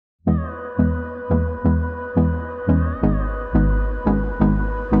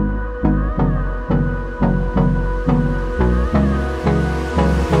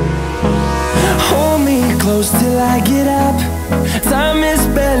close till I get up. Time is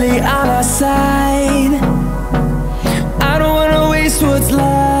barely on our side. I don't wanna waste what's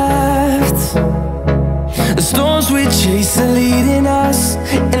left. The storms we chase are leading us.